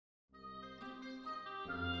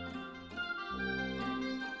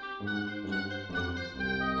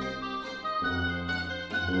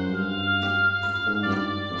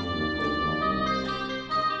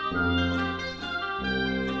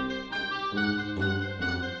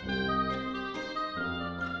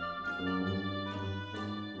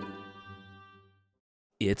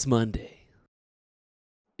It's Monday.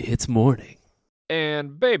 It's morning.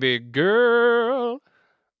 And baby girl,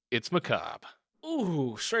 it's Macabre.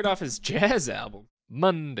 Ooh, straight off his jazz album.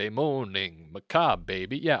 Monday morning, Macabre,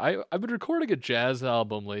 baby. Yeah, I've been recording a jazz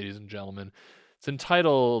album, ladies and gentlemen. It's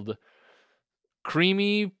entitled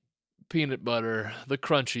Creamy Peanut Butter, the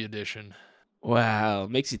Crunchy Edition. Wow,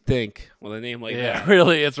 makes you think with a name like that.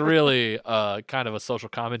 Really, it's really kind of a social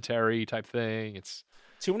commentary type thing. It's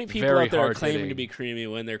Too many people very out there are hard-hitting. claiming to be creamy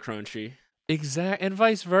when they're crunchy. exact and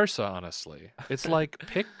vice versa, honestly. It's like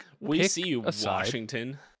pick See you, a side.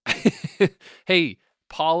 Washington. Hey,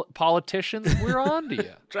 politicians, we're on to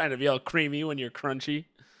you. Trying to be all creamy when you're crunchy.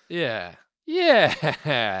 Yeah.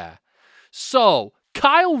 So,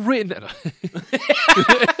 Kyle Rittenhouse.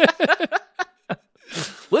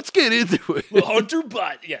 Let's get into it. Well, Hunter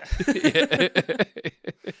Butt, yeah.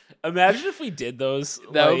 Imagine if we did those.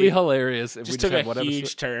 That would be like, hilarious. If we just took had a one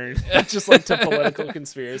huge episode. turn. Just like to political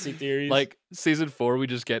conspiracy theories. Like season 4, we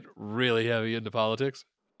just get really heavy into politics.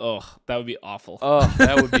 oh, that would be awful. Oh,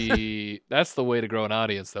 that would be. That's the way to grow an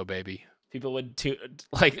audience, though, baby. People would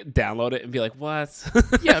download it and be like, "What?"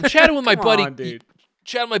 Yeah, I'm chatting with my Come buddy. on, dude.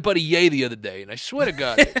 Chatting with my buddy Ye the other day, and I swear to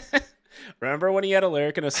God. Remember when he had a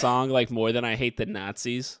lyric in a song like "More Than I Hate the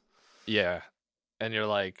Nazis"? Yeah, and you're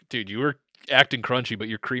like, dude, you were acting crunchy, but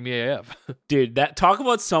you're creamy AF. Dude, that talk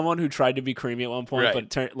about someone who tried to be creamy at one point, Right.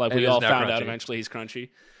 but And we is all now found out crunchy. eventually he's crunchy.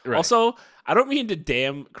 Right. Also, I don't mean to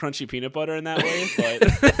damn crunchy peanut butter in that way,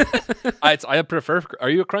 but I prefer. Are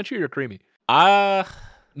you a crunchy or a creamy? I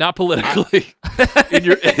Not politically. in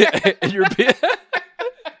your in your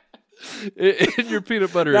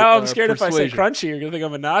peanut butter. now I'm scared if I say persuasion. crunchy, you're gonna think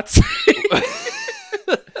I'm a Nazi.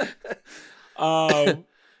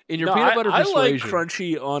 In your No, peanut butter I like persuasion.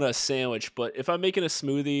 crunchy on a sandwich, but if I'm making a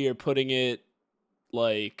smoothie or putting it,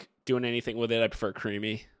 like doing anything with it, I prefer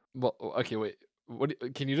creamy. Well, okay, wait.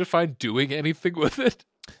 Can you define doing anything with it?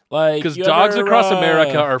 Like Because you dogs ever, across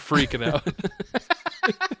America are freaking out.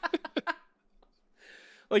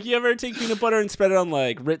 like you ever take peanut butter and spread it on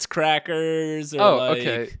like Ritz crackers or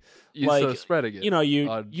Okay. So like, spreading it. you know, you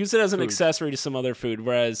on use it as an food. accessory to some other food.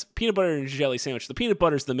 Whereas peanut butter and jelly sandwich, the peanut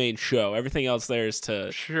butter's the main show. Everything else there is to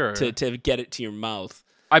Sure. to get it to your mouth.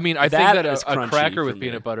 I mean, I that think that is a crunchy cracker for with me.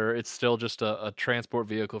 peanut butter, it's still just a transport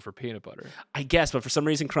vehicle for peanut butter. I guess, but for some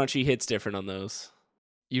reason, crunchy hits different on those.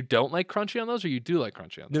 You don't like crunchy on those, or you do like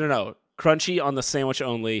crunchy on those? No. Crunchy on the sandwich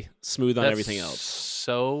only, smooth on That's everything else.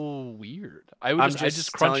 So weird. I I'm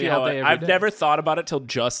just telling crunchy you all how day. I've never thought about it till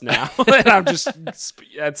just now, and I'm just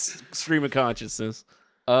that's stream of consciousness.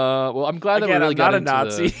 Well, I'm glad Again, that we really I'm got not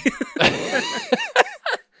a into Nazi.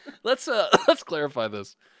 Let's clarify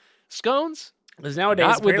this. Scones, Because nowadays,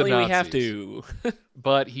 Not with the apparently, we have Nazis. to.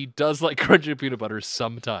 but he does like crunchy peanut butter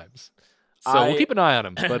sometimes. So I- we'll keep an eye on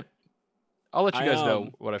him. But I'll let you I, guys know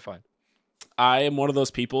what I find. I am one of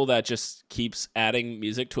those people that just keeps adding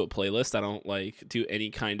music to a playlist. I don't like do any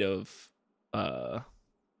kind of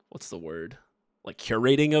what's the word? Like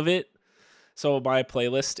curating of it. So my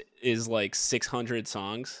playlist is like 600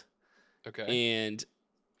 songs, Okay. and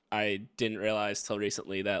I didn't realize till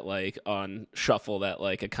recently that like on shuffle that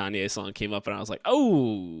like a Kanye song came up, and I was like,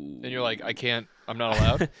 oh. And you're like, I'm not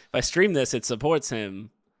allowed. if I stream this, it supports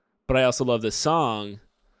him, but I also love this song.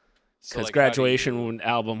 So, Because like, Graduation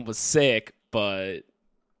album was sick, but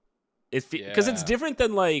it's because it's Yeah. different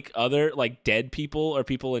than like other like dead people or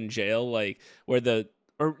people in jail, like where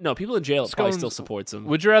people in jail probably Scones- still supports them.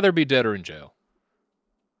 Would you rather be dead or in jail?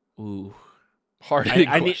 Ooh, Hard I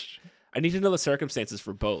question. need- I need to know the circumstances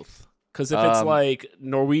for both. Because if it's like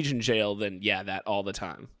Norwegian jail, then yeah, that all the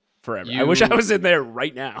time, forever. I wish I You- was in there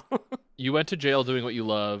right now. You went to jail doing what you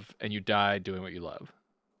love, and you died doing what you love,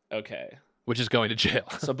 Okay, which is going to jail.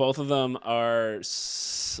 so both of them are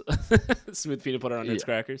smooth peanut butter on Ritz Yeah.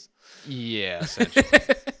 crackers. Yeah, essentially.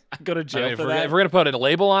 I go to I jail mean, if for we're that. gonna put a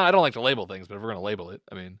label on, I don't like to label things, but if we're gonna label it,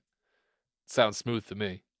 I mean, it sounds smooth to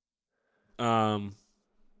me.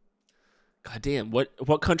 God damn, what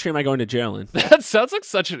country am I going to jail in? That sounds like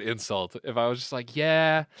such an insult. If I was just like,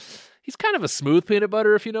 yeah, he's kind of a smooth peanut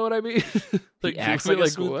butter, if you know what I mean. He acts you'd like be a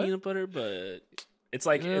smooth what? peanut butter, but it's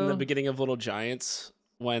like in the Yeah. beginning of Little Giants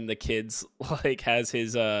when the kids like has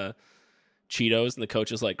his Cheetos and the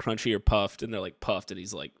coach is like crunchy or puffed, and they're like puffed, and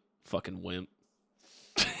he's like fucking wimp.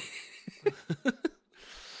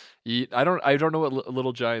 I don't know what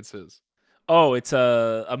Little Giants is. Oh, it's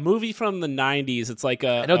a movie from the 90s. It's like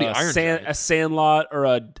I know the Iron Giant. a Sandlot or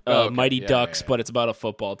a Oh, okay. Mighty Yeah, Ducks, yeah. but it's about a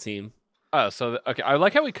football team. Oh, so okay. I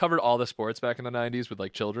like how we covered all the sports back in the '90s with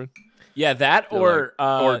like children Yeah, that They're or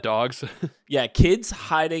or dogs. yeah, kids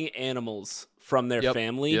hiding animals from their Yep,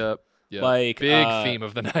 family. Yep. Yep. Like big theme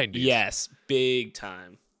of the 90s. Yes, big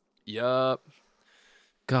time. Yup.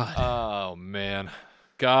 God. Oh man.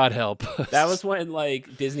 God help us. That was when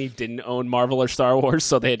like Disney didn't own Marvel or Star Wars,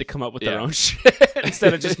 so they had to come up with their Yeah. own shit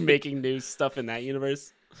instead of just making new stuff in that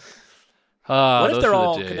univerce. What if those they're were the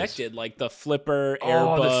all days. connected, like the Flipper, Oh,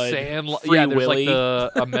 Airbud, the Sand. Free Yeah, there's Willy? like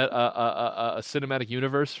a cinematic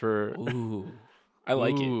universe for. Ooh, I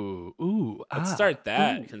like it. Ooh. Let's start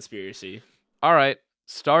that conspiracy. All right,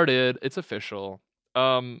 started. It's official.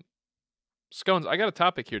 Scones, I got a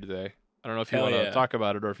topic here today. I don't know if you Hell want to yeah. talk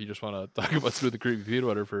about it or if you just want to talk about Smooth and Creepy Peanut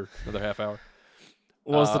Butter for another half hour.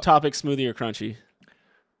 Was the topic smoothie or crunchy?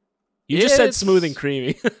 You just said It's- smooth and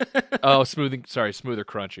creamy. Oh, smooth or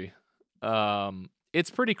crunchy. It's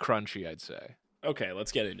pretty crunchy, I'd say. Okay,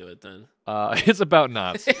 let's get into it then. It's about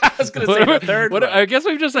Nazi. I was gonna say the third one. I guess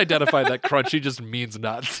we've just identified that crunchy just means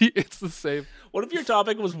Nazi. It's the same. What if your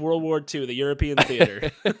topic was World War II, the European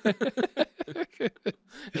theater?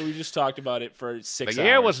 And we just talked about it for 6 The hours.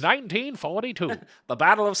 year was 1942. the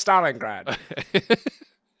Battle of Stalingrad.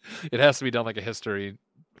 It has to be done like a history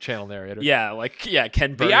channel narrator.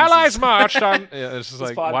 Ken Burns. The Allies marched on. Yeah, it's just This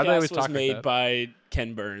like, podcast why do they always was talk made like that? by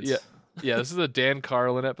Ken Burns. Yeah, this is a Dan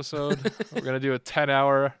Carlin episode. We're going to do a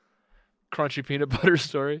 10-hour crunchy peanut butter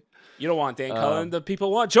story. You don't want Dan Carlin. The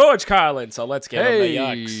people want George Carlin. So let's get him the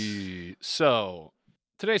yucks. So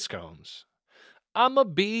today's Scones, I'm going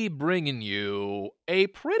to be bringing you a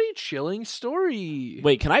pretty chilling story.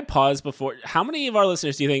 Wait, can I pause before? How many of our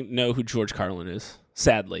listeners do you think know who George Carlin is?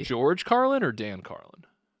 Sadly, George Carlin or Dan Carlin?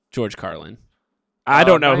 George Carlin. I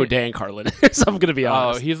don't know who right. Dan Carlin is. I'm going to be Oh,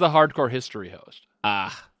 honest. he's the hardcore history host.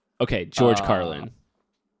 Okay, George Carlin.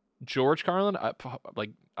 George Carlin,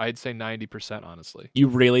 I'd say 90%, honestly. You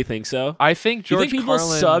really think so? I think Do you George think people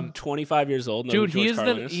Carlin, sub 25 years old know dude, who George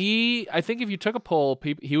Carlin is? I think if you took a poll,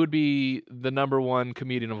 he would be the number one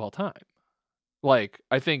comedian of all time. Like,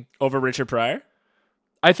 I think Over Richard Pryor?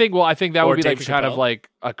 that Or would be Dave like kind of Chappelle? like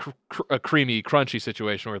a creamy, crunchy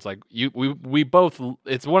situation where it's like we both.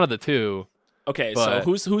 It's one of the two. Okay, But-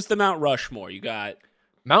 so who's the Mount Rushmore? You got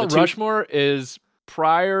Mount The two- Rushmore is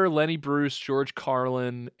Pryor, Lenny Bruce, George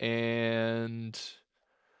Carlin, and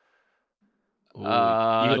you're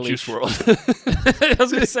gonna Juice leave- WRLD. I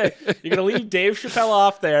was gonna say you're gonna leave Dave Chappelle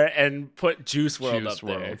off there and put Juice WRLD Juice up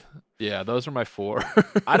there. WRLD. Yeah, those are my four.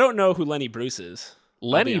 I don't know who Lenny Bruce is.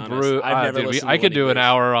 Lenny be honest. Bruce. I've never listened to I could Lenny do an Bruce.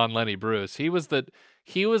 hour on Lenny Bruce. He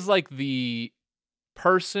was like the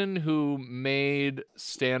person who made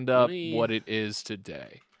stand up Lenny- what it is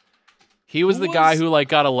today. He was Who the guy was- who like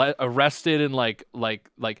got arrested in like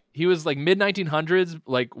he was like mid 1900s,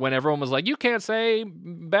 like when everyone was like you can't say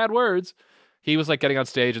bad words. He was like getting on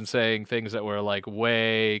stage and saying things that were like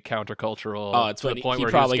way countercultural. Oh, it's to when the point he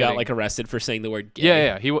where probably was got getting- like arrested for saying the word gay.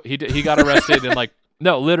 yeah. He got arrested and like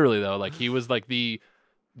no, literally though, like he was like the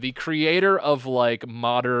creator of like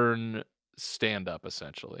modern stand up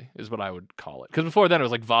essentially is what I would call it. Because before then it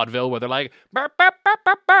was like vaudeville where they're like "Bah, bah, bah,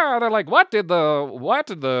 bah, bah." They're like what did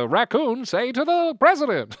the raccoon say to the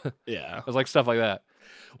president? It Yeah. was like stuff like that.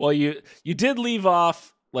 Well, you did leave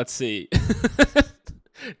off. Let's see.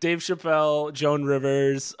 Dave Chappelle, Joan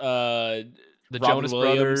Rivers, The Robin Jonas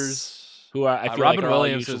Williams, Brothers. who I feel Robin like are all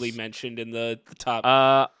Williams usually is- mentioned in the top.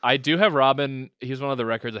 I do have Robin. He's one of the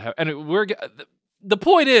records I have. And the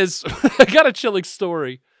point is, I got a chilling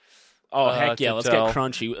story. Heck yeah! to Let's tell. get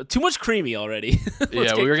crunchy. Too much creamy already. Let's Yeah,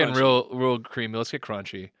 get we were getting crunchy. real creamy. Let's get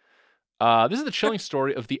crunchy. This is the chilling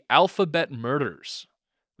story of the Alphabet murders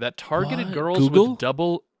that targeted What? girls Google? with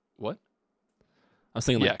double what? I was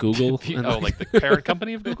thinking Yeah, like Google. and like the parent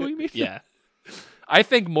company of Google. You mean? yeah. I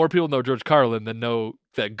think more people know George Carlin than know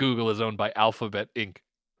that Google is owned by Alphabet Inc.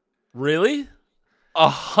 Really?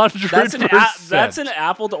 100%. That's an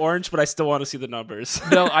apple to orange, but I still want to see the numbers.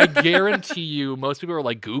 No, I guarantee you, most people are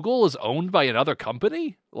like, Google is owned by another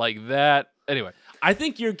company like that. Anyway, I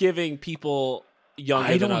think you're giving people younger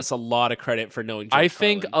I than don't- us a lot of credit for knowing. George I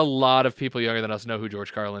think Carlin. a lot of people younger than us know who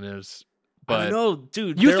George Carlin is. I But don't know,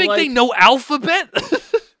 dude. you they're think they like- know Alphabet?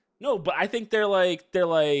 No, but I think they're like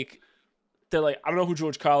I don't know who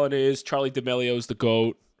George Carlin is. Charlie D'Amelio's the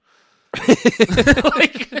GOAT.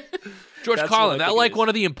 like George That's Carlin, what I that think like it is. one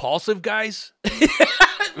of the impulsive guys?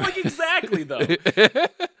 Like exactly though.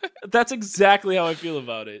 That's exactly how I feel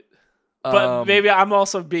about it. But maybe I'm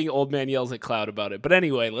also being old man yells at cloud about it. But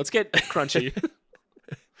anyway, let's get crunchy.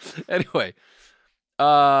 Anyway,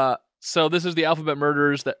 so this is the Alphabet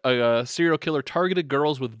murders that a serial killer targeted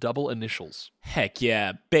girls with double initials. Heck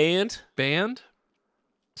yeah, band Band,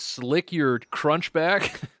 slick your crunch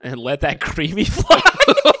back. and let that creamy fly.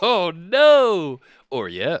 Oh no, or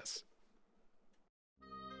yes.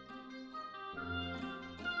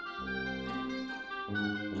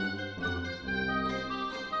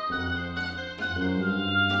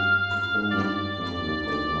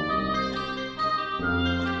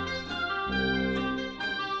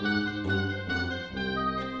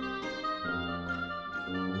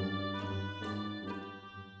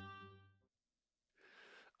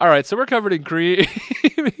 All right, so we're covered in creamy.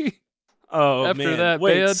 Oh, After man. that,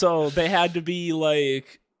 Wait, band? so they had to be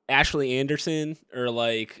like Ashley Anderson or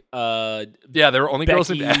like Yeah, there were only girls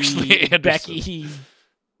named Ashley Anderson. Becky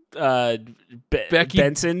Becky-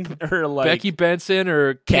 Benson or like Becky Benson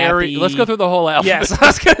or Carrie. Kathy- Let's go through the whole alphabet. Yes, I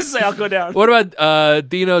was gonna say I'll go down. What about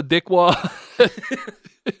Dino Dickwad?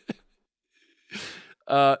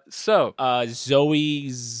 So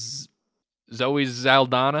Zoe's Zoe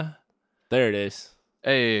Zaldana. there it is.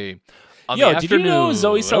 Hey, on Yo, the did you know afternoon-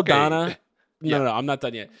 Zoe okay. Saldana? Yeah. No, I'm not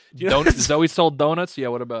done yet. Do you know Zoe sold donuts. Yeah,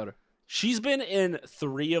 what about her? she's been in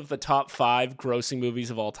 3 of the top 5 grossing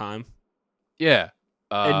movies of all time? Yeah,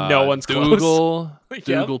 And no one's close. Dougal, Yep.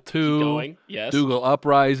 Dougal Keep 2, going. Yes. Dougal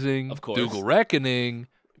Uprising, Of course. Dougal Reckoning,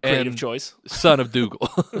 Creative and choice. Son of Dougal.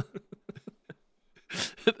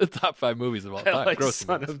 The top 5 movies of all I time. like grossing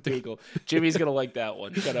Son movies. of Dougal. Jimmy's gonna like that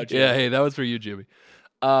one. Shout out Jimmy. Yeah, hey, that was for you, Jimmy.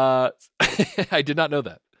 I did not know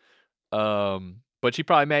that. But she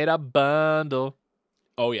probably made a bundle.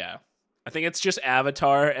 Oh yeah. I think it's just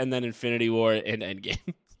Avatar and then Infinity War and Endgame.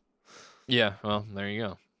 Yeah, well, there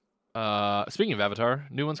you go. Speaking of Avatar,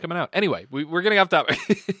 new one's coming out. Anyway, we're getting off topic.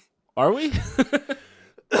 Are we?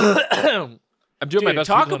 I'm doing my Dude, best.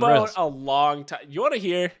 to talk keep it on about rails. a long time. You want to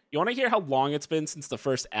hear how long it's been since the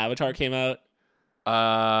first Avatar came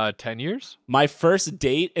out? 10 years? My first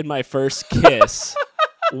date and my first kiss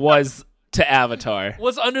was to Avatar.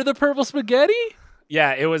 Was Under the Purple Spaghetti?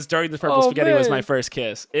 Yeah, it was during the Purple Oh, Spaghetti was man. my first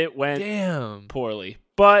kiss. It went Damn. poorly.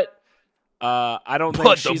 But I don't think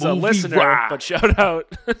But the she's a movie listener, rocked. but shout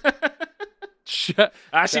out. Sh- She Shout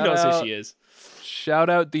knows out. who she is. Shout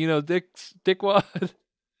out Dino Dickwad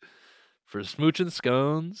for smooching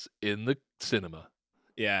scones in the cinema.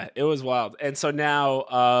 Yeah, it was wild. And so now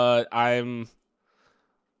I'm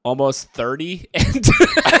almost 30 and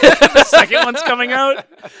the second one's coming out.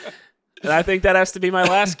 And I think that has to be my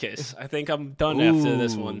last kiss. I think I'm done after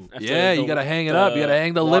this one. After Yeah, you gotta hang it up. You gotta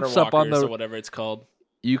hang the Water lips up on Walkers the- or whatever it's called.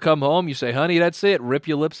 You come home, you say, honey, that's it. Rip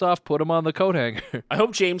your lips off, put them on the coat hanger. I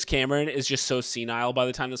hope James Cameron is just so senile by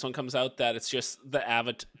the time this one comes out that it's just the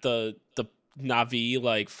Na'vi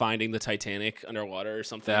like finding the Titanic underwater or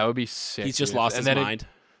something. That would be sick. He's just dude. lost And his then mind.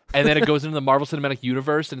 And then it goes into the Marvel Cinematic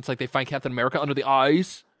Universe, and it's like they find Captain America under the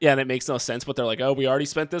ice. Yeah, and it makes no sense, but they're like, oh, we already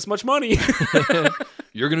spent this much money.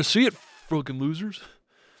 You're going to see it, fucking losers.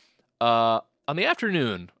 On the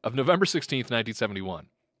afternoon of November 16th, 1971,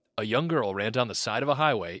 a young girl ran down the side of a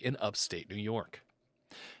highway in upstate New York.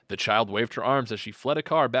 The child waved her arms as she fled a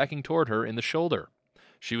car backing toward her in the shoulder.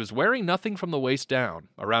 She was wearing nothing from the waist down.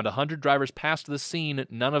 Around 100 drivers passed the scene.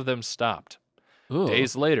 None of them stopped.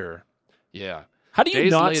 Days later, yeah. How do you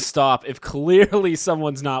Days not later- stop if clearly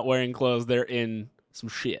someone's not wearing clothes? They're in some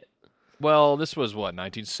shit. Well, this was what,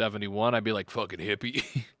 1971? I'd be like, fucking hippie.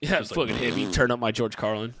 Yeah, Just like, fucking hippie. Turn up my George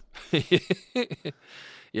Carlin.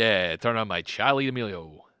 Yeah, turn on my Charlie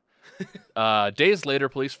D'Amelio. Days later,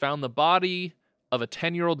 police found the body of a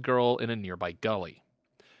 10-year-old girl in a nearby gully.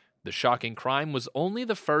 The shocking crime was only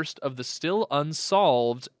the first of the still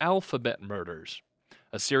unsolved alphabet murders,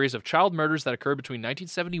 a series of child murders that occurred between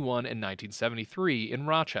 1971 and 1973 in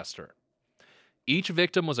Rochester. Each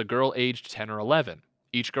victim was a girl aged 10 or 11.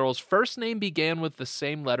 Each girl's first name began with the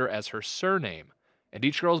same letter as her surname, and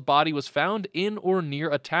each girl's body was found in or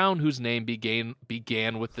near a town whose name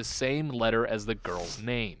began with the same letter as the girl's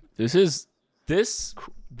name. This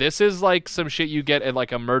This is like some shit you get at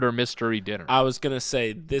like a murder mystery dinner. I was gonna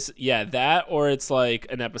say this, yeah, that or it's like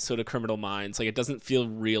an episode of Criminal Minds. Like it doesn't feel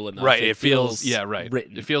real enough. Right, it feels right.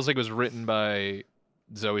 written. It feels like it was written by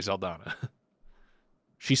Zoe Saldana.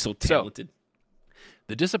 She's so talented.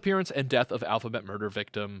 The disappearance and death of alphabet murder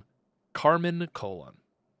victim Carmen Cologne.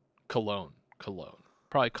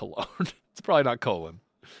 Probably Cologne. It's probably not colon.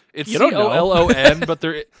 It's You don't know. COLON, but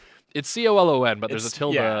it's COLON, but there's a It's-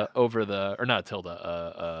 tilde yeah. over the, or not a tilde.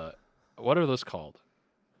 What are those called?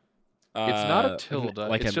 It's not a tilde.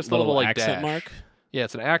 Like It's a just a little like accent dash. mark. Yeah,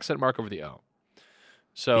 it's an accent mark over the O.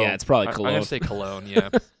 So Yeah, it's probably I'm Cologne. gonna say Cologne. Yeah,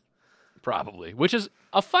 probably. Which is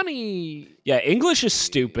a funny. Yeah, English is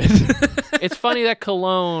stupid. It's funny that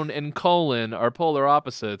Cologne and colon are polar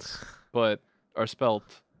opposites, but are spelled.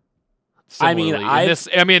 I mean,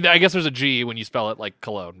 Similarly. I guess there's a G when you spell it like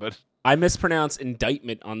Cologne, but I mispronounce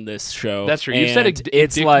indictment on this show. that's true. You said and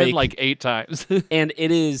it's it's like 8 times. and it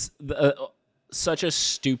is such a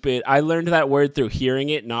stupid. I learned that word through hearing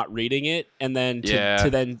it, not reading it, and then to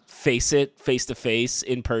then face it face to face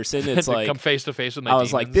in person. It's To like come face to face with my I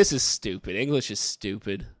was like, demons. this is stupid. English is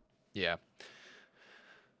stupid. Yeah.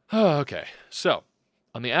 Oh, okay. So,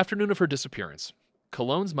 on the afternoon of her disappearance,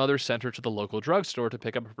 Cologne's mother sent her to the local drugstore to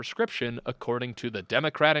pick up a prescription, according to the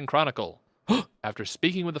Democrat and Chronicle. After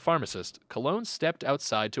speaking with the pharmacist, Cologne stepped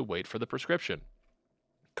outside to wait for the prescription.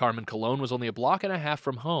 Carmen Cologne was only a block and a half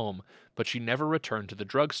from home, but she never returned to the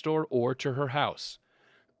drugstore or to her house.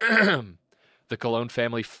 The Cologne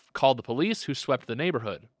family called the police, who swept the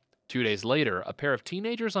neighborhood. 2 days later, a pair of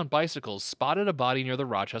teenagers on bicycles spotted a body near the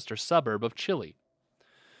Rochester suburb of Chile.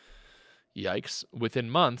 Yikes. Within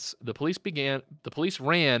months, the police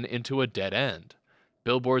ran into a dead end.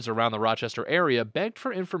 Billboards around the Rochester area begged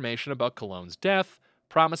for information about Cologne's death,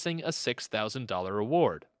 promising a $6,000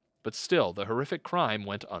 reward. But still, the horrific crime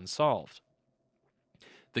went unsolved.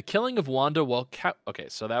 The killing of Wanda Okay,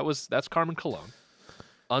 so that's Carmen Cologne.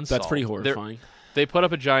 Unsolved. That's pretty horrifying. They put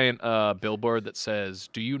up a giant billboard that says,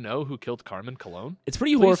 "Do you know who killed Carmen Cologne?" It's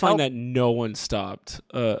pretty horrifying that no one stopped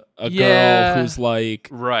a Yeah. girl who's like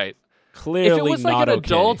Right. clearly If it was like not an okay.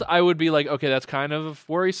 adult, I would be like, okay, that's kind of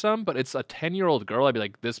worrisome. But it's a 10-year-old girl. I'd be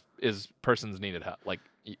like, this person's needed help. Like,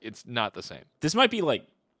 it's not the same. This might be like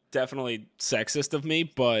definitely sexist of me,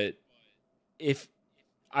 but if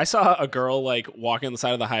I saw a girl like walking on the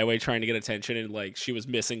side of the highway trying to get attention and like she was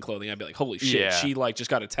missing clothing, I'd be like, holy shit, Yeah. she like just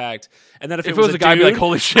got attacked. And then if If it was a guy, I'd be dude, like,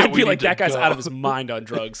 holy shit, I'd we be like, need to that guy's go. out of his mind on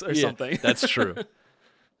drugs or Yeah, something. That's true.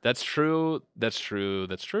 That's true. That's true.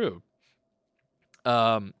 That's true.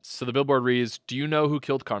 So the billboard reads, "Do you know who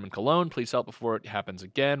killed Carmen Cologne? Please help before it happens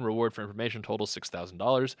again. Reward for information total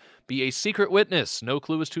 $6,000. Be a secret witness. No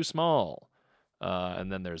clue is too small."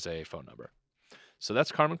 And then there's a phone number. So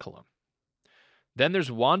that's Carmen Cologne. Then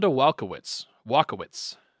there's Wanda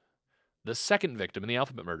Walkowicz, the second victim in the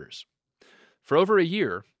Alphabet murders. For over a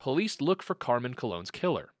year, police looked for Carmen Cologne's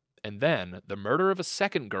killer, and then the murder of a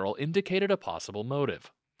second girl indicated a possible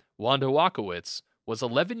motive. Wanda Walkowicz was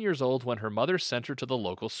 11 years old when her mother sent her to the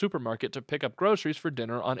local supermarket to pick up groceries for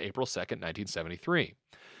dinner on April 2nd, 1973.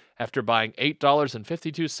 After buying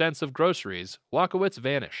 $8.52 of groceries, Walkowicz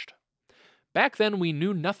vanished. Back then, we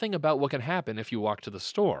knew nothing about what can happen if you walk to the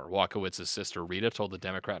store, Walkowitz's sister Rita told the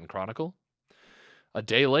Democrat and Chronicle. A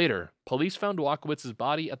day later, police found Walkowitz's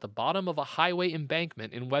body at the bottom of a highway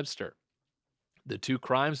embankment in Webster. The two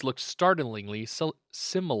crimes looked startlingly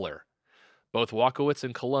similar. Both Walkowicz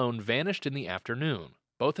and Cologne vanished in the afternoon.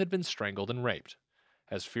 Both had been strangled and raped.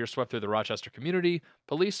 As fear swept through the Rochester community,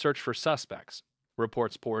 police searched for suspects.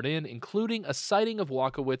 Reports poured in, including a sighting of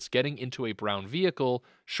Walkowicz getting into a brown vehicle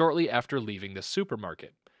shortly after leaving the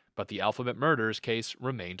supermarket. But the Alphabet murders case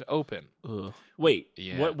remained open. Ugh. Wait,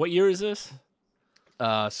 Yeah. what year is this?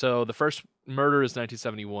 So the first murder is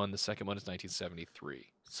 1971. The second one is 1973.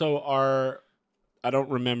 So I don't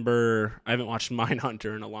remember. I haven't watched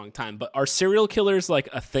Mindhunter in a long time. But are serial killers like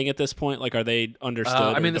a thing at this point? Like, are they understood?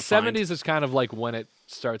 I mean, or the defined? 70s is kind of like when it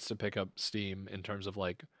starts to pick up steam in terms of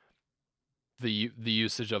like the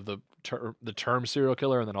usage of the term serial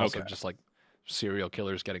killer, and then also Okay. just like serial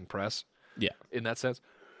killers getting press. Yeah. In that sense.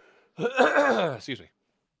 Excuse me.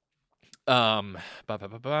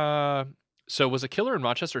 So was a killer in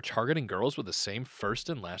Rochester targeting girls with the same first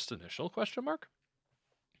and last initial? Question mark.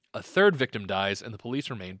 A third victim dies, and the police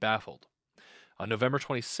remain baffled. On November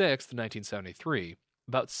 26th, 1973,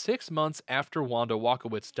 about 6 months after Wanda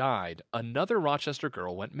Walkowicz died, another Rochester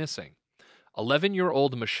girl went missing.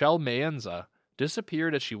 11-year-old Michelle Mayenza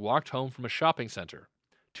disappeared as she walked home from a shopping center.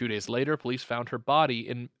 2 days later, police found her body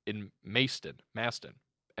in Maston,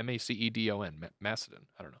 M-A-C-E-D-O-N, Macedon.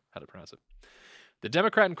 I don't know how to pronounce it. The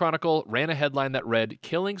Democrat and Chronicle ran a headline that read,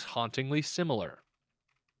 "Killings hauntingly similar."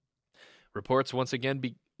 Reports once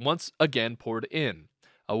again poured in.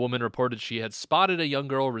 A woman reported she had spotted a young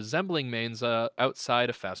girl resembling Mayenza outside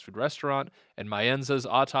a fast food restaurant, and Mayenza's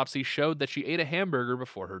autopsy showed that she ate a hamburger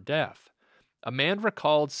before her death. A man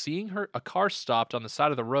recalled seeing a car stopped on the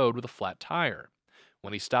side of the road with a flat tire.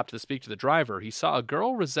 When he stopped to speak to the driver, he saw a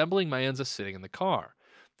girl resembling Mayenza sitting in the car.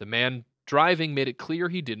 The man driving made it clear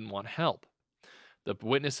he didn't want help. The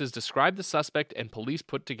witnesses described the suspect, and police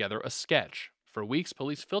put together a sketch. For weeks,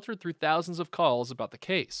 police filtered through thousands of calls about the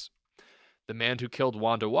case. The man who killed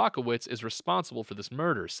Wanda Walkowicz is responsible for this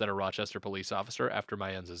murder, said a Rochester police officer after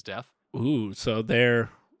Mayenza's death. Ooh, so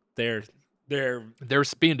they're They're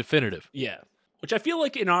being definitive. yeah. Which I feel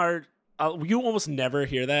like in our you almost never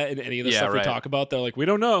hear that in any of the Yeah, stuff right. we talk about. They're like, we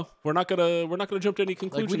don't know. We're not gonna jump to any Like,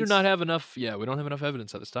 conclusions. we do not have enough. Yeah, we don't have enough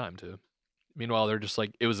evidence at this time to. Meanwhile, they're just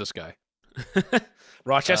like, it was this guy.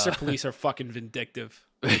 Rochester police are fucking vindictive.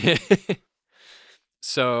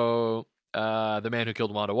 So, the man who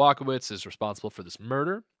killed Wanda Walkowicz is responsible for this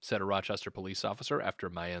murder, said a Rochester police officer after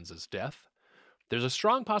Mayenza's death. There's a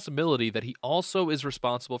strong possibility that he also is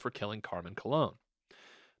responsible for killing Carmen Cologne.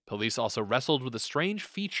 Police also wrestled with the strange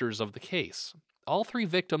features of the case. All three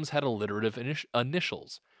victims had alliterative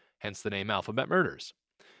initials, hence the name Alphabet Murders.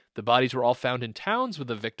 The bodies were all found in towns with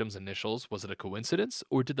the victims' initials. Was it a coincidence,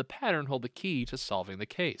 or did the pattern hold the key to solving the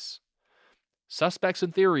case? Suspects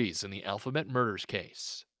and theories in the Alphabet Murders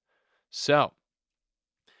case. So,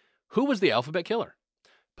 who was the Alphabet Killer?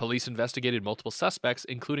 Police investigated multiple suspects,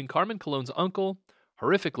 including Carmen Colon's uncle.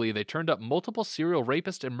 Horrifically, they turned up multiple serial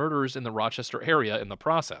rapists and murderers in the Rochester area in the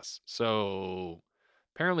process. So,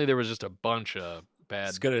 apparently there was just a bunch of bad I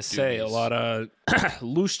was going to say a doomies. lot of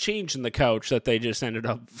loose change in the couch that they just ended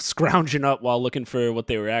up scrounging up while looking for what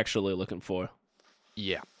they were actually looking for.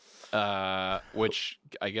 Yeah. Which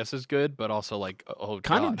I guess is good, but also like, oh,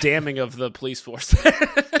 Kind God. of damning of the police force.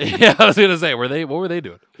 Yeah, I was gonna say, what were they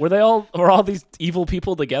doing? Were all these evil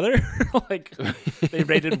people together? Like they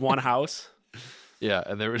raided one house. Yeah,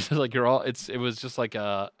 and they were just like, it was just like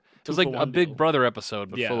it Two was like for a one Big deal. Brother episode,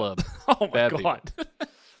 but Yeah. full of Oh my bad people. god.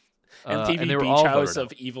 MTV and they were Beach all House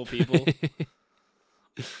voted of evil people.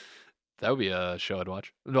 That would be a show I'd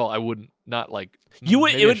watch. No, I wouldn't. Not like You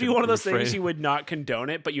would. maybe It I would be should one of those things refrain. you would not condone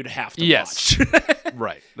it, but you'd have to Yes. watch.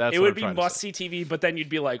 Right. That's It what would I'm be trying to must say. see TV, but then you'd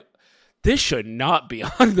be like, this should not be on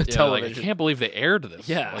the Yeah, like, I television. can't believe they aired this.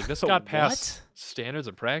 Yeah. Like this So got past what? standards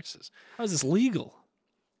and practices. How is this legal?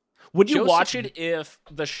 Would you Joseph- watch it if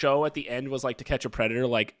the show at the end was like To Catch a Predator,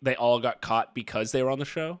 like they all got caught because they were on the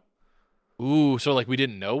show? Ooh, so like we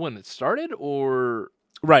didn't know when it started, or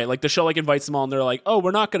Right, like the show like invites them all and they're like, "Oh,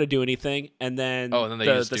 we're not going to do anything." And then, Oh, and then they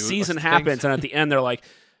the just do season things? happens and at the end they're like,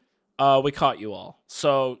 we caught you all."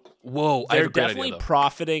 So whoa, I they're have a great definitely idea, though.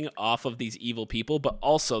 profiting off of these evil people, but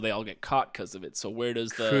also they all get caught because of it. So where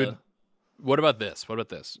does the Could- What about this?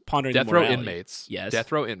 pondering Death the row morality? inmates. Yes.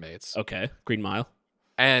 Death row inmates. Okay, Green Mile.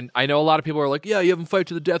 And I know a lot of people are like, yeah, you have them fight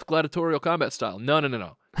to the death gladiatorial combat style.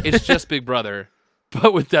 No. It's just Big Brother,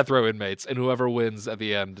 but with death row inmates, and whoever wins at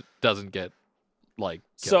the end doesn't get like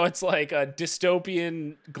killed. So it's like a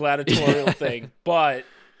dystopian gladiatorial thing, but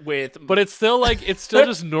with But it's still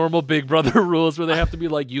just normal Big Brother rules where they have to be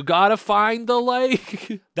like, you gotta find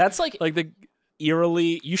the that's like like the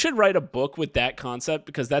eerily. You should write a book with that concept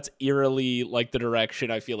because that's eerily like the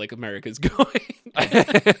direction I feel like America's going.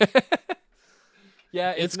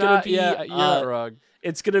 yeah, It's gonna be, you're not wrong.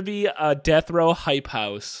 It's gonna be a death row hype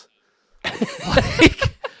house,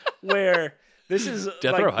 like where this is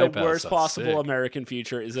Death row like hype the house worst sounds possible sick. American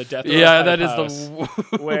future is a death row Yeah, hype that is house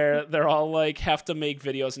the where they're all like have to make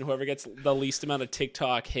videos and whoever gets the least amount of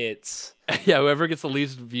TikTok hits yeah. Whoever gets the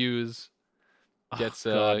least views gets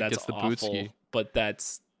Oh, God, that's gets the awful, bootski. but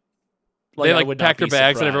that's They I like would not pack their be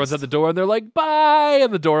bags and everyone's surprised. at the door and they're like, bye,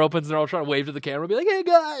 and the door opens and they're all trying to wave to the camera and be like, hey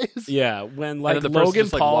guys. Yeah, when like then the person Logan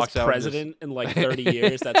just, like, Paul's walks out and just- president in like 30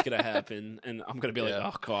 years, that's gonna happen, and I'm gonna be like, Yeah.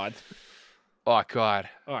 oh god, Oh god.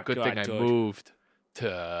 oh Good god, thing I George. moved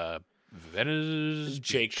to Venice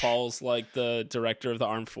Jake Beach. Paul's like the director of the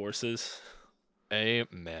armed forces,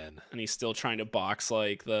 Amen. and he's still trying to box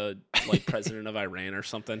like the president of Iran or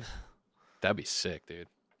something. That'd be sick, dude.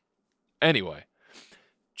 Anyway,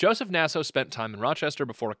 Joseph Nasso spent time in Rochester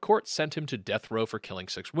before a court sent him to death row for killing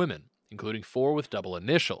 6 women, including 4 with double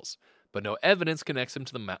initials, but no evidence connects him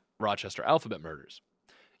to the Rochester Alphabet murders.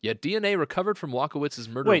 Yet DNA recovered from Walkowitz's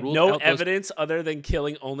murder Wait, ruled no out those- evidence other than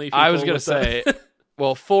killing only people. I was gonna with the- say,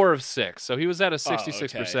 well, 4 of 6, so he was at a Oh,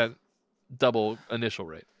 66% double initial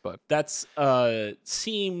rate. But that's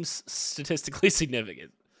seems statistically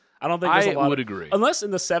significant. I don't think there's I a lot would of, agree. unless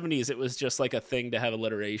in the 70s it was just like a thing to have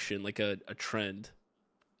alliteration, like a trend.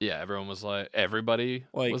 Yeah, everyone was like, everybody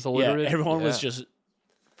Like was illiterate. yeah, everyone was Yeah. just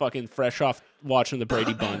fucking fresh off watching the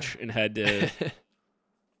Brady Bunch and had to.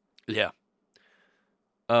 Yeah.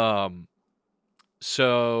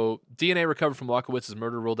 So DNA recovered from Walkowitz's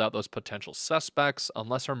murder ruled out those potential suspects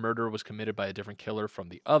unless her murder was committed by a different killer from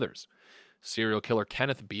the others. Serial killer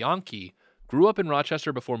Kenneth Bianchi grew up in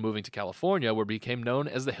Rochester before moving to California, where he became known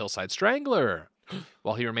as the Hillside Strangler.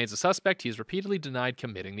 While he remains a suspect, he has repeatedly denied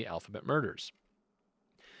committing the Alphabet murders.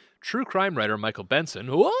 True crime writer Michael Benson,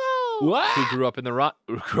 who grew up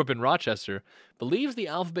in Rochester, believes the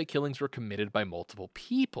Alphabet killings were committed by multiple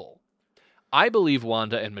people. I believe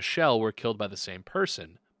Wanda and Michelle were killed by the same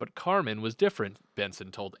person, but Carmen was different,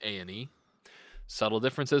 Benson told A&E. Subtle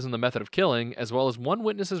differences in the method of killing, as well as one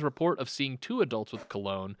witness's report of seeing 2 adults with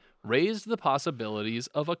cologne, raised the possibilities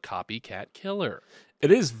of a copycat killer.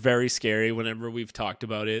 It is very scary whenever we've talked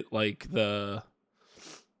about it, like the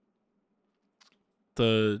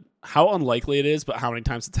how unlikely it is, but how many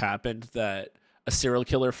times it's happened that a serial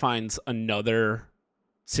killer finds another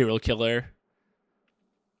serial killer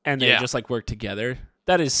and they Yeah. just like work together.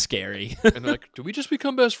 That is scary. And they're like, do we just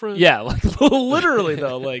become best friends? Yeah, like literally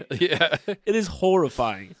though, like Yeah. it is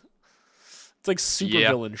horrifying. It's like super Yeah.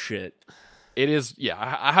 villain shit. It is,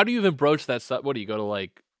 yeah. How do you even broach that stuff? What do you go to,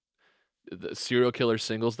 like, the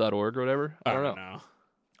serialkillersingles.org or whatever. I don't know. know.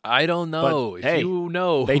 I don't know. If hey, you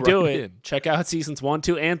know, They do write it. in. Check out seasons 1,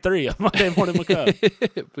 2, and 3 of Monday Morning Macabre.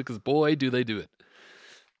 Because boy, do they do it.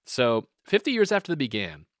 So, 50 years after they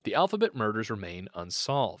began, the Alphabet murders remain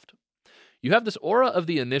unsolved. You have this aura of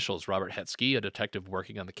the initials, Robert Hetsky, a detective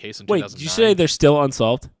working on the case in Wait, 2009. did you say they're still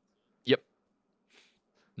unsolved? Yep.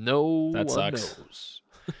 No That one sucks. knows.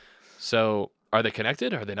 So, are they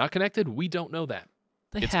connected? Are they not connected? We don't know that.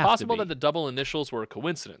 They It's have possible to that be. the double initials were a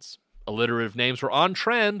coincidence. Alliterative names were on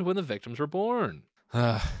trend when the victims were born.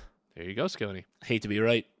 There you go, Scony. Hate to be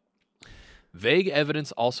right. Vague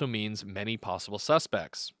evidence also means many possible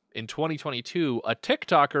suspects. In 2022, a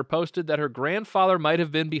TikToker posted that her grandfather might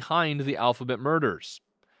have been behind the Alphabet murders.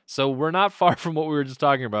 So we're not far from what we were just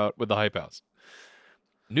talking about with the Hype House.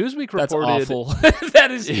 Newsweek That's reported... awful. That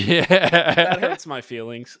is. Yeah. That hurts my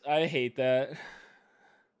feelings. I hate that.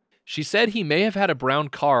 She said he may have had a brown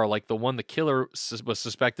car like the one the killer was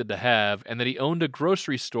suspected to have, and that he owned a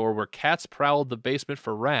grocery store where cats prowled the basement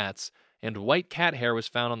for rats, and white cat hair was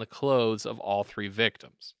found on the clothes of all 3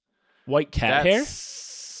 victims. White cat hair?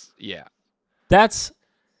 Yeah. That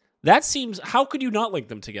seems. How could you not link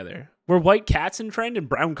them together? Were white cats in trend and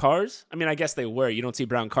brown cars? I mean, I guess they were. You don't see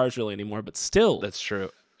brown cars really anymore, but still. That's true.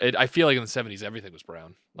 I feel like in the 70s, everything was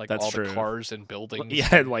brown. Like That's all true. the cars and buildings.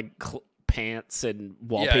 Yeah, like pants and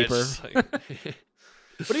wallpaper. Yeah, it's just like-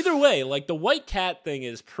 But either way, like the white cat thing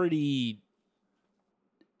is pretty.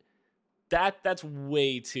 That's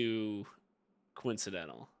way too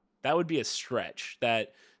coincidental. That would be a stretch.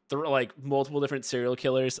 That like multiple different serial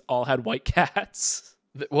killers all had white cats.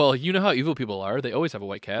 Well, you know how evil people are. They always have a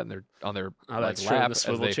white cat on their Oh, like, that's true, lap the as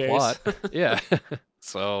swivel they chairs. plot. Yeah.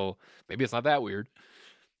 So maybe it's not that weird.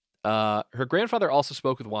 Her grandfather also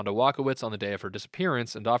spoke with Wanda Wakowitz on the day of her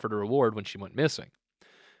disappearance and offered a reward when she went missing.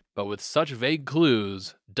 But with such vague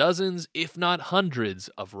clues, dozens, if not hundreds,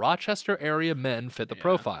 of Rochester area men fit the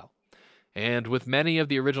profile. And with many of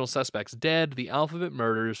the original suspects dead, the Alphabet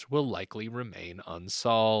murders will likely remain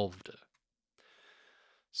unsolved.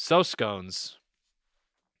 So, Scones,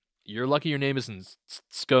 you're lucky your name isn't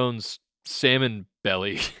Scones Salmon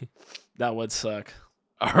Belly, That would suck.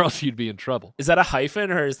 or else you'd be in trouble. Is that a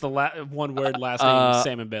hyphen or is the one word last name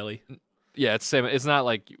Salmon Belly? Yeah, it's salmon. It's not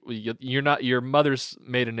like you're not. Your mother's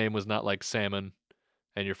maiden name was not like salmon,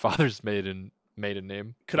 and your father's maiden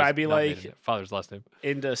name. Could was I be not like- maiden name, father's last name?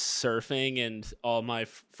 Into surfing, and all my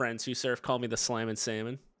friends who surf call me the Slammin'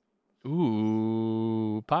 Salmon.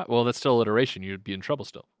 Ooh, well, that's still alliteration. You'd be in trouble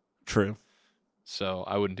still. True. So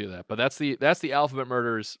I wouldn't do that. But that's the Alphabet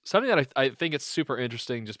murders. Something that I think it's super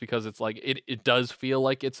interesting, just because it's like it does feel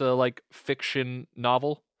like it's a like fiction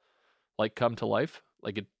novel, like come to life.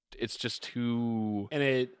 Like it's just too. And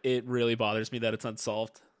it really bothers me that it's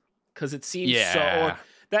unsolved. Because it seems Yeah. so...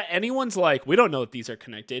 That anyone's like, we don't know if these are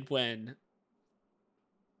connected when...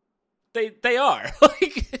 They are.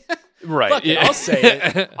 Like... Right. Fuck it, I'll say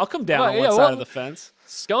it. I'll come down Well, on one yeah, side well- of the fence.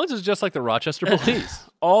 Scones is just like the Rochester police.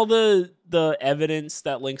 All the evidence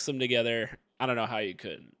that links them together, I don't know how you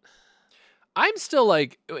couldn't. I'm still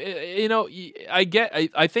like,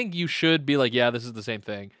 I think you should be like, yeah, this is the same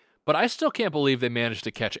thing. But I still can't believe they managed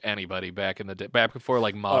to catch anybody back in the day, back before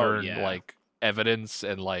like modern yeah. like evidence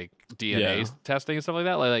and like DNA Yeah. testing and stuff like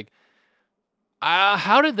that.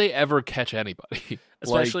 How did they ever catch anybody?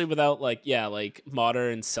 Especially without like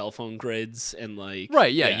modern cell phone grids and like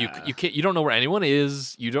Right, yeah, you can't, you don't know where anyone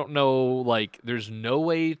is. You don't know, like, there's no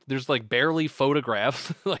way, there's like barely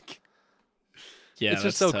photographs. Like, yeah, it's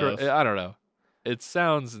just that's so tough. I don't know. It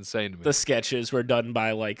sounds insane to me. The sketches were done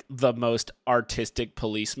by like the most artistic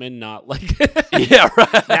policeman, not like Yeah,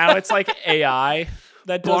 right. now it's like AI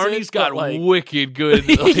that does Barney's it, got but, like, wicked good.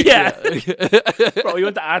 Like, Yeah. bro, we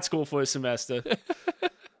went to art school for a semester.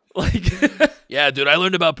 Like yeah, dude, I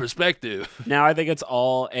learned about perspective. now I think it's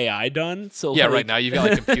all AI done. So Yeah, like, right now you've got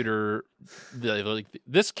like computer. Like,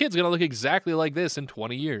 this kid's gonna look exactly like this in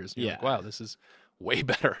 20 years. You're like, Yeah. wow, this is way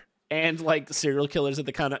better. and like serial killers are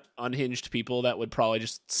the kind of unhinged people that would probably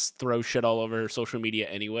just throw shit all over social media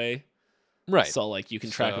anyway. Right. So like you can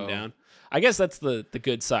track them So- down. I guess that's the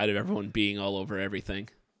good side of everyone being all over everything.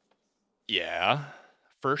 Yeah,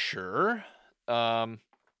 for sure.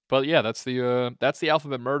 But yeah, that's the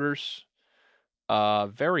Alphabet murders.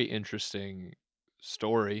 Very interesting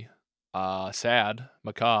story. Sad,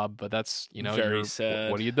 macabre, but that's Very you're-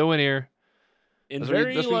 sad. What are you doing here? And That's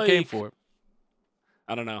very what like you came for.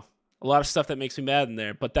 I don't know. A lot of stuff that makes me mad in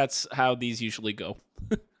there, but that's how these usually go.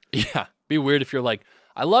 Yeah, be weird if you're like,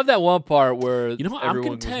 I love that one part where You know what? I'm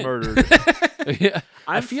everyone was content. murdered. Yeah,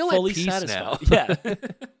 I I'm feel fully at peace satisfied. now. Yeah.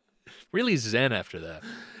 Really zen after that.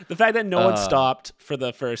 The fact that no one Uh, stopped for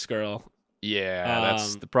the first girl Yeah,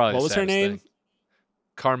 that's probably what the was her saddest name? thing.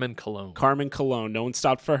 Carmen Cologne. Carmen Cologne. No one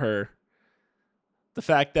stopped for her. The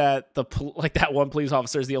fact that that one police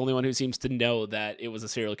officer is the only one who seems to know that it was a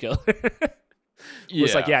serial killer.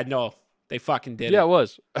 Was like, yeah, no, they fucking did Yeah, it. it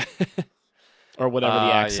was. Or whatever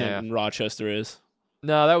the accent Yeah. in Rochester is.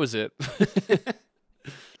 No, that was it.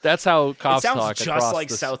 That's how cops It sounds talk just across like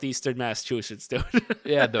the southeastern Massachusetts, dude.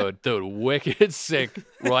 Yeah, dude, wicked sick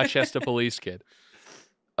Rochester police kid.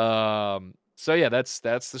 So yeah, that's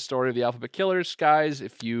the story of the Alphabet Killers, guys.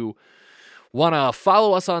 If you wanna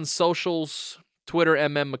follow us on socials, Twitter,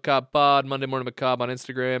 Macabre Pod, Monday Morning Macabre on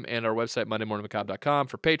Instagram, and our website, MondayMorningMacabre.com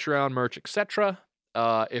for Patreon, merch, etc.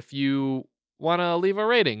 If you wanna leave a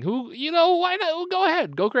rating, why not? Go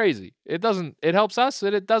ahead, go crazy. It helps us,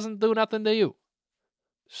 and it doesn't do nothing to you.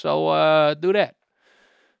 So do that.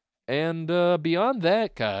 And beyond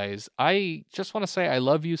that, guys, I just want to say I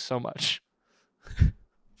love you so much.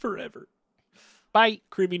 Forever. Bye.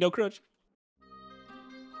 Creamy, no crunch.